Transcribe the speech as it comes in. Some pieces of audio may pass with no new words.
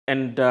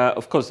And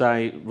of course,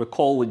 I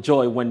recall with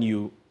joy when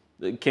you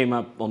came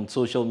up on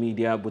social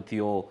media with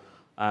your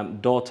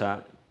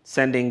daughter,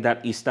 sending that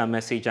Easter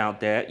message out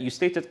there. You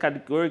stated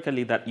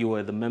categorically that you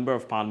were the Member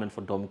of Parliament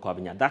for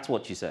Dome-Kwabenya. That's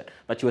what you said.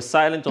 But you were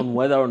silent on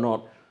whether or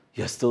not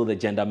you're still the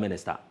gender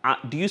minister.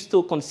 Do you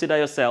still consider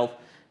yourself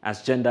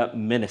as gender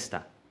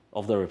minister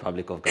of the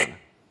Republic of Ghana?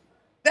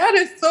 That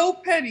is so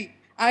petty.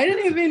 I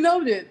didn't even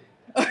know this.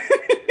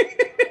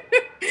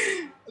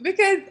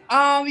 Because,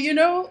 you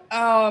know,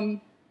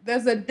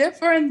 there's a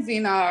difference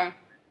in our,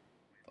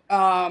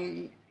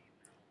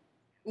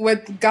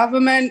 with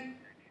government,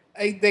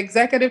 the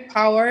executive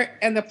power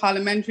and the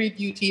parliamentary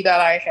duty that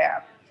I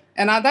have.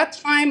 And at that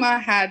time, I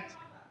had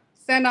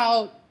sent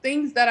out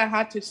things that I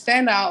had to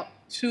send out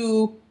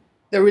to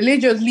the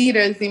religious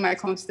leaders in my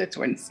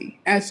constituency.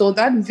 And so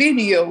that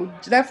video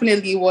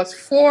definitely was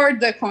for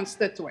the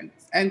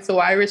constituents. And so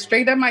I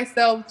restricted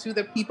myself to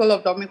the people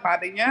of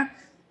Dome-Kwabenya.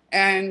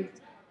 And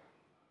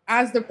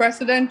as the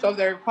president of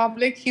the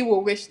republic, he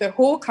will wish the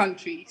whole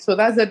country. So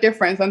that's the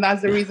difference. And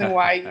that's the reason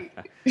why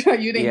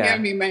you didn't hear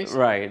me mention.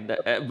 Right.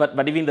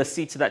 But even the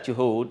seat that you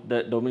hold,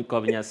 the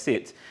Dome-Kwabenya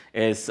seat,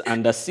 is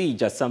under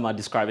siege, as some are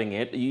describing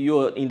it.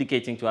 You're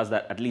indicating to us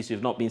that at least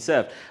you've not been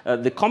served.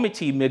 The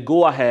committee may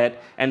go ahead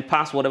and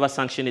pass whatever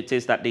sanction it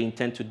is that they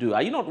intend to do.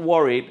 Are you not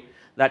worried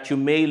that you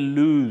may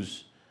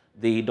lose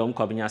the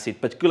Dome-Kwabenya seat,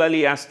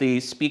 particularly as the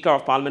Speaker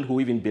of Parliament, who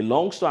even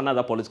belongs to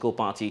another political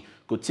party,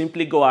 could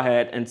simply go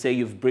ahead and say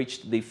you've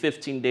breached the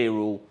 15-day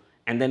rule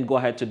and then go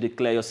ahead to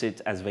declare your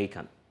seat as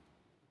vacant?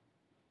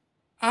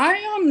 I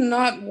am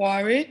not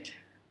worried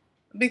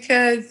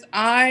because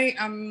I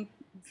am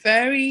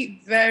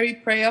very, very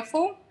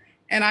prayerful,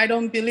 and I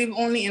don't believe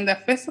only in the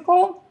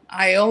physical.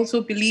 I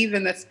also believe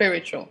in the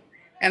spiritual.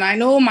 And I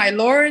know my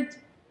Lord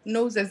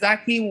knows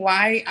exactly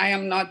why I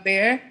am not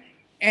there,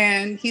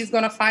 and he's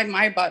going to fight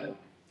my battle.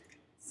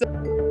 So